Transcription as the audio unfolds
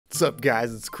What's up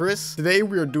guys, it's Chris. Today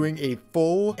we are doing a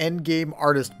full endgame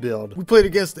artist build. We played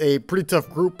against a pretty tough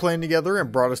group playing together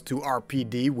and brought us to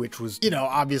RPD, which was,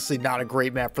 obviously not a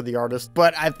great map for the artist,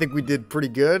 but I think we did pretty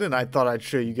good and I thought I'd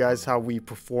show you guys how we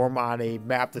perform on a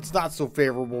map that's not so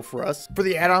favorable for us. For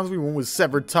the add-ons we went with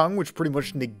Severed Tongue, which pretty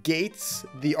much negates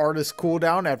the artist's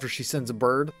cooldown after she sends a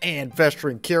bird, and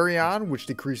Festering Carrion, which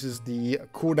decreases the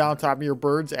cooldown time of your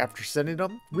birds after sending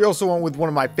them. We also went with one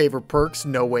of my favorite perks,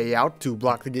 No Way Out, to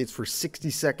block the gates for 60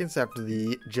 seconds after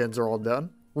the gens are all done.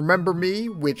 Remember Me,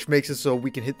 which makes it so we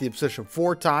can hit the obsession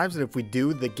 4 times, and if we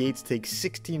do, the gates take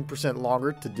 16%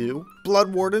 longer to do.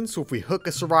 Blood Warden, so if we hook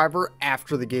a survivor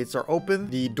after the gates are open,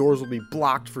 the doors will be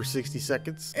blocked for 60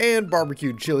 seconds. And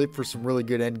Barbecued Chili for some really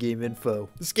good endgame info.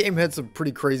 This game had some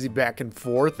pretty crazy back and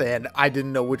forth, and I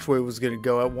didn't know which way it was going to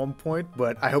go at one point,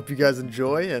 but I hope you guys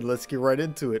enjoy, and let's get right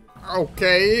into it.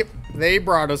 Okay, they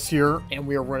brought us here, and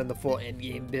we are running the full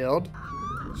endgame build.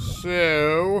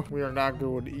 So, we are not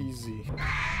going easy.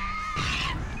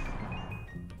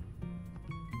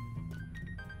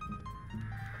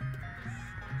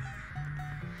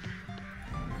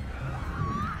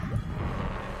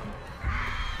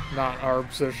 Not our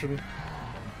obsession.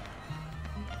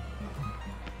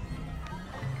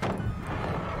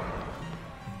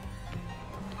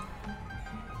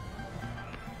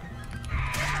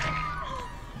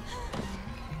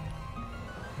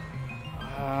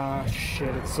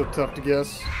 Shit, it's so tough to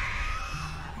guess.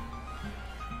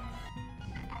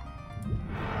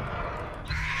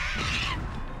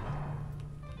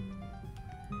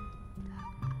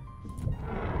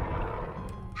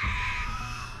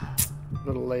 A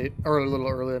little late, or a little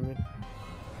early, I mean.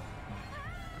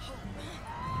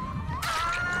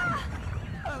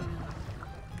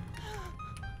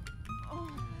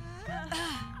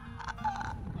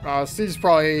 Steve's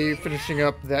probably finishing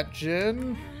up that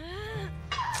gen.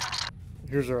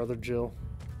 Here's our other Jill.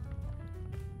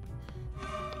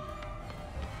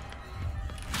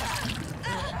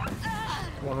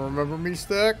 Wanna remember me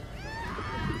stack?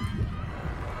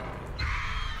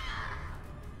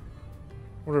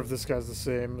 Wonder if this guy's the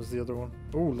same as the other one.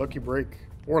 Ooh, lucky break.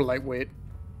 Or lightweight.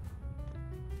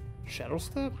 Shadow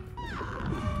step?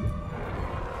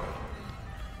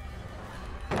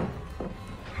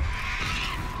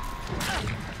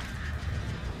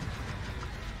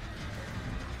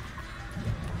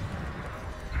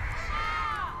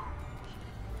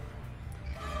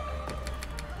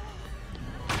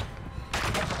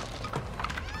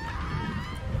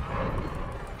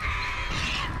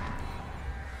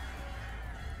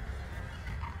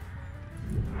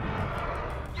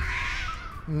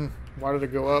 Why did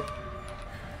it go up?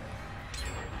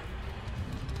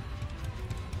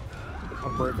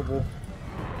 Unbreakable.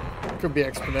 Could be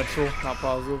exponential, not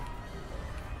positive.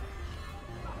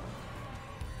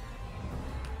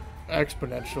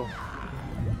 Exponential.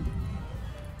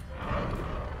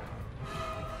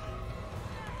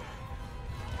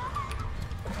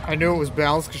 I knew it was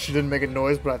balanced because she didn't make a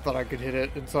noise, but I thought I could hit it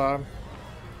in time.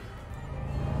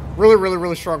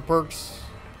 Really strong perks.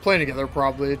 Playing together,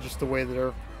 probably, just the way that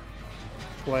they're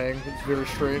playing. It's very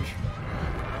strange.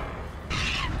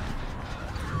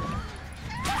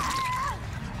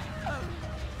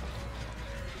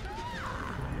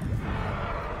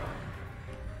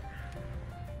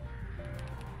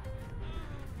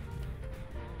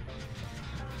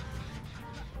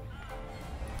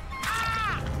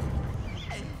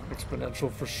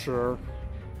 Exponential for sure.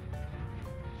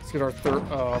 Let's get our third,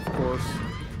 of course.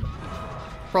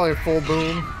 Probably a full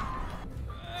boom.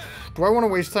 Do I want to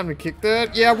waste time to kick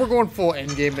that? Yeah, we're going full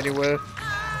endgame anyway.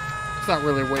 It's not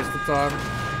really a waste of time.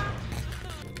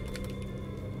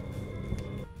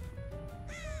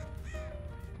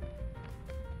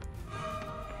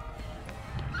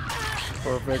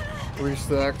 Perfect. 3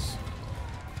 stacks.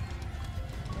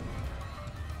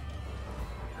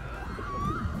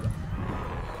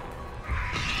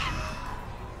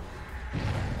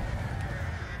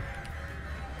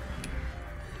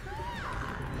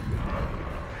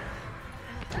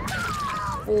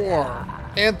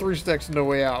 And 3 stacks, No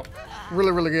Way Out.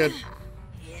 Really good.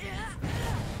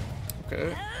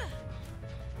 Okay.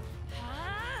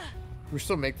 We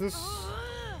still make this?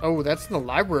 Oh, that's in the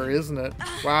library, isn't it?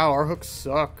 Wow, our hooks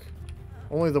suck.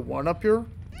 Only the one up here?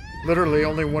 Literally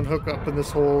only one hook up in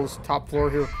this whole top floor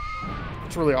here.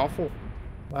 It's really awful.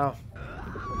 Wow.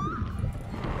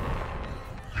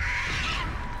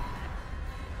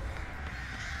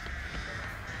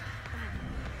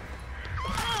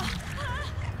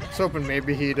 I was hoping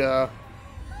maybe he'd drop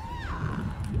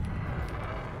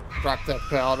that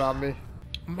pallet on me.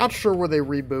 I'm not sure where they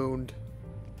rebooned.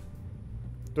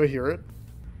 Do I hear it?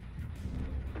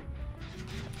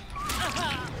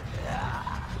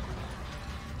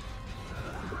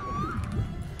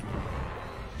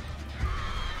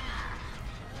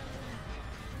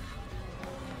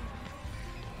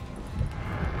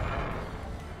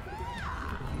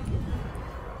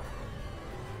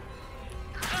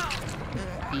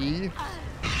 E.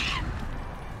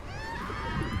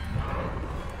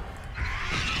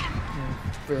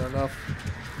 Fair enough.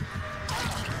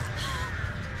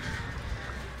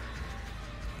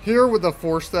 Here with the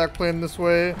 4-stack playing this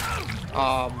way,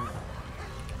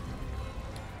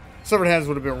 Severed Hands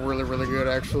would have been really, really good,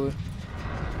 actually.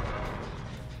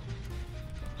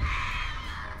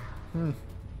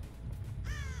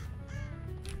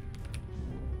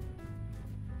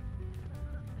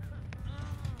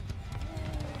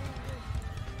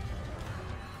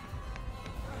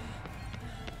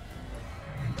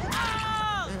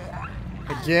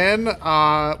 Again,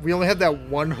 we only had that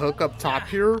one hook up top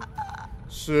here,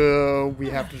 so we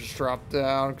have to just drop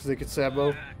down because they could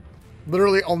sabo.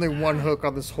 Literally only one hook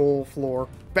on this whole floor.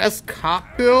 Best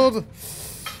comp build?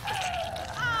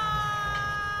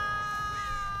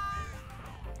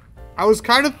 I was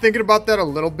kind of thinking about that a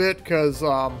little bit because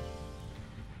one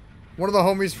of the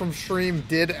homies from stream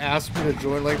did ask me to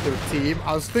join like their team.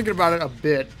 I was thinking about it a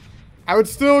bit. I would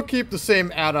still keep the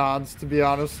same add-ons, to be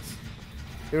honest.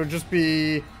 It would just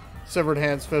be Severed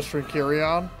Hands, Festering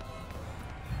Carry-On.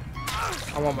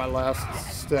 I want my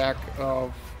last stack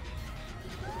of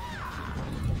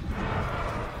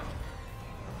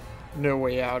No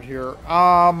Way Out here.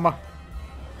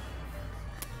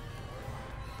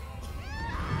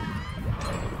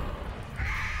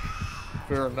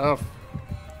 Fair enough.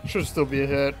 Should still be a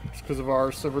hit just because of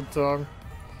our Severed Tongue.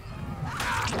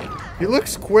 He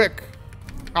looks quick.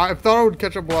 I thought I would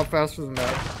catch up a lot faster than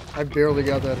that. I barely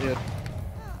got that hit.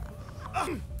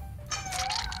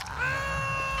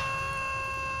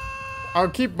 I'll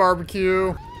keep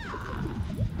barbecue.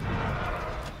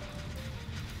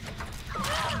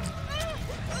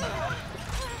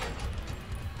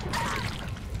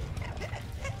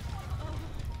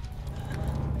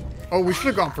 Oh, we should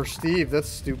have gone for Steve. That's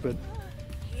stupid.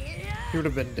 He would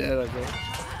have been dead, I think.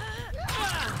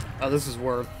 Oh, this is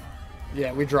worth.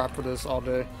 Yeah, we dropped for this all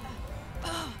day.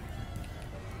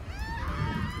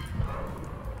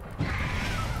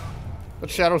 That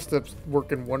shadow step's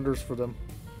working wonders for them.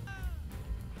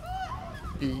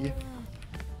 E.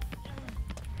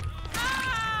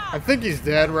 I think he's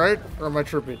dead, right? Or am I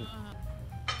tripping?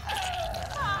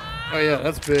 Oh yeah,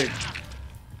 that's big.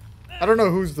 I don't know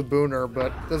who's the booner,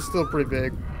 but that's still pretty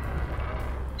big.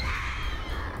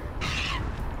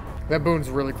 That boon's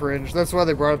really cringe. That's why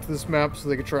they brought it to this map, so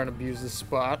they could try and abuse this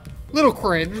spot. Little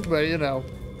cringe, but you know.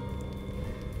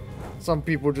 Some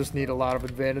people just need a lot of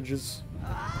advantages.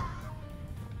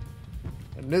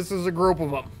 And this is a group of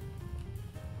them.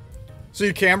 So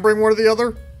you can bring one or the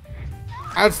other?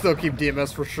 I'd still keep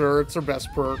DMS for sure. It's their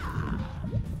best perk.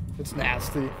 It's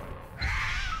nasty.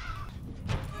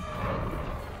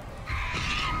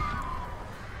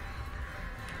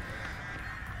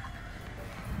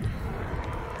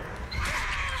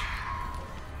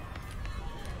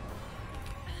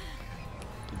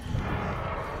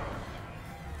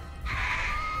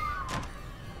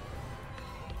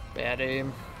 Bad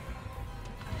aim.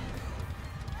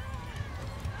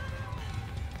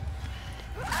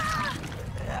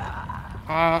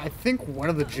 I think one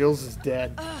of the Jills is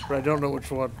dead, but I don't know which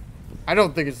one. I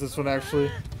don't think it's this one, actually.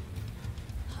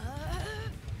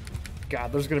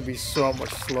 God, there's gonna be so much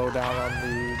slowdown on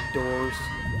the doors.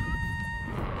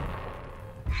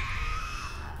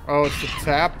 Oh, it's the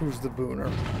tap who's the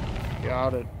booner.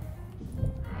 Got it.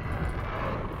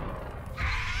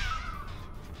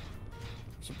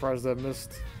 Surprised that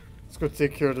missed. Let's go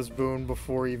take care of this boon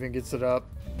before he even gets it up.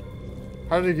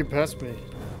 How did he get past me?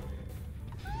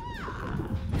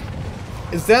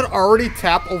 Is that already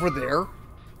tap over there?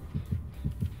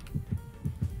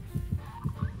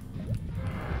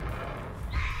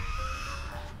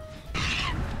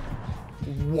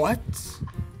 What?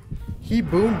 He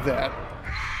boomed that.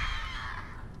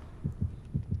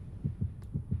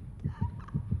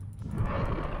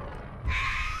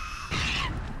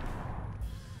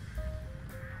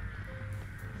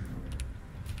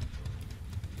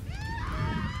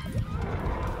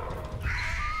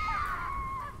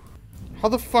 How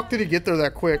the fuck did he get there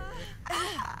that quick?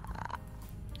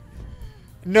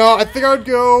 No, I think I would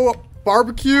go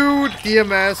barbecue,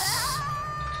 DMS,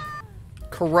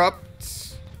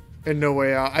 corrupt, and No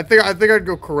Way Out. I think I'd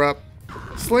go corrupt.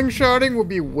 Slingshotting would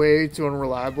be way too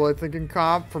unreliable, I think, in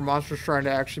comp for monsters trying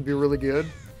to actually be really good.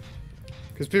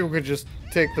 Because people could just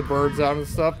take the birds out and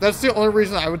stuff. That's the only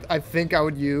reason I think I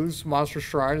would use Monster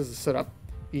Shrine is to set up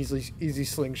easy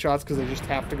slingshots because they just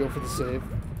have to go for the save.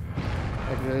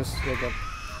 Like this, like a...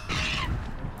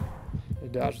 They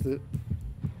dodged it.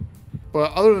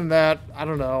 But other than that, I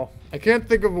don't know. I can't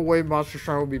think of a way Monster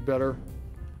Shrine would be better.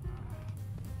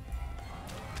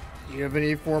 Do you have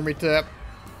any for me, Tap?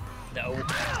 No.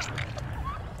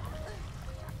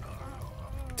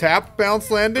 Tap,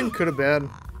 bounce landing? Could have been.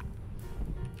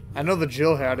 I know the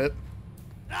Jill had it.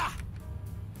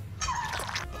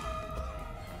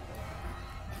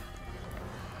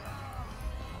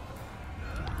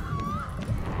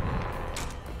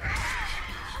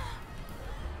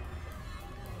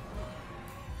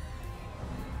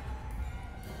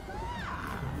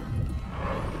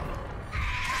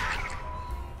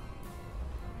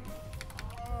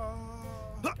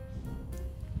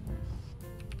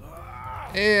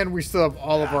 And we still have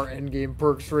all of our endgame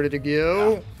perks ready to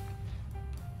go.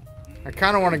 I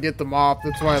kind of want to get them off.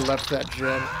 That's why I left that gen.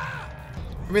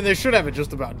 I mean, they should have it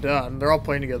just about done. They're all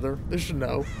playing together. They should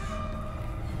know.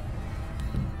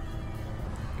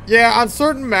 Yeah, on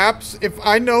certain maps, if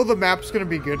I know the map's going to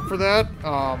be good for that,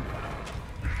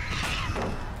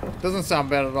 doesn't sound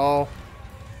bad at all.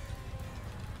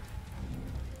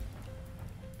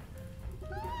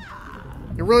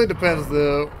 It really depends,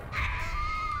 though.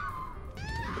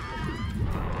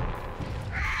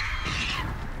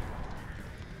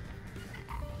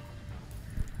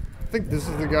 I think this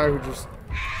is the guy who just...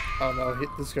 Oh no,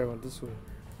 this guy went this way.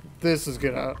 This is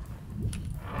gonna...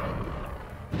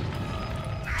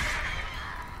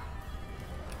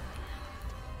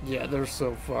 Yeah, they're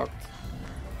so fucked.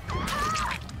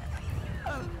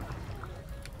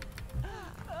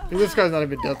 Dude, this guy's not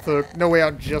even death hook. No way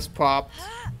out, just popped.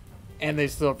 And they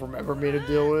still have remember me to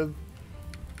deal with.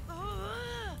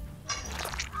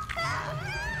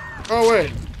 Oh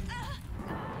wait.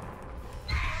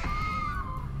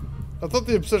 I thought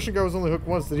the obsession guy was only hooked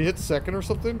once. Did he hit second or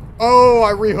something? Oh,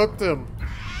 I rehooked him.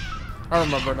 I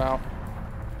remember now.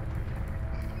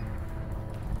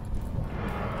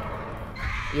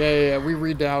 Yeah, we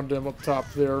redowned him up top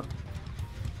there.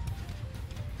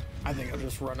 I think I'll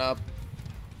just run up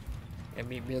and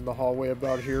meet me in the hallway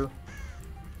about here.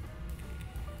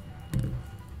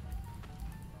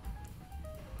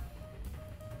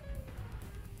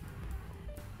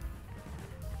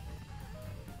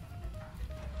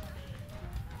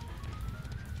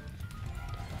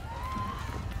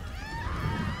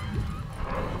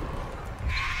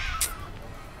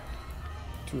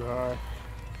 Too high.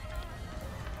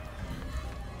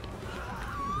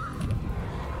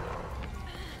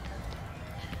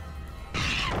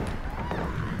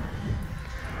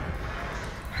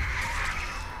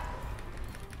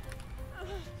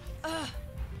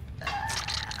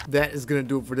 That is going to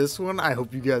do it for this one. I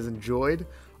hope you guys enjoyed.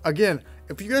 Again,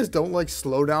 if you guys don't like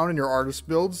slowdown in your artist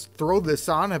builds, throw this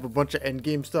on. Have a bunch of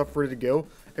endgame stuff ready to go.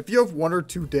 If you have 1 or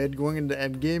 2 dead going into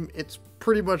endgame, it's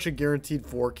pretty much a guaranteed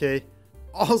 4K.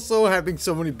 Also, having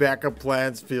so many backup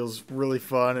plans feels really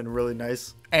fun and really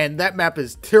nice. And that map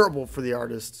is terrible for the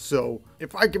artist, so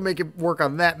if I can make it work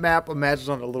on that map,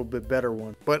 imagine on a little bit better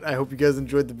one. But I hope you guys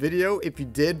enjoyed the video. If you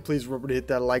did, please remember to hit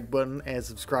that like button and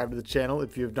subscribe to the channel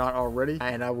if you have not already.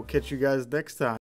 And I will catch you guys next time.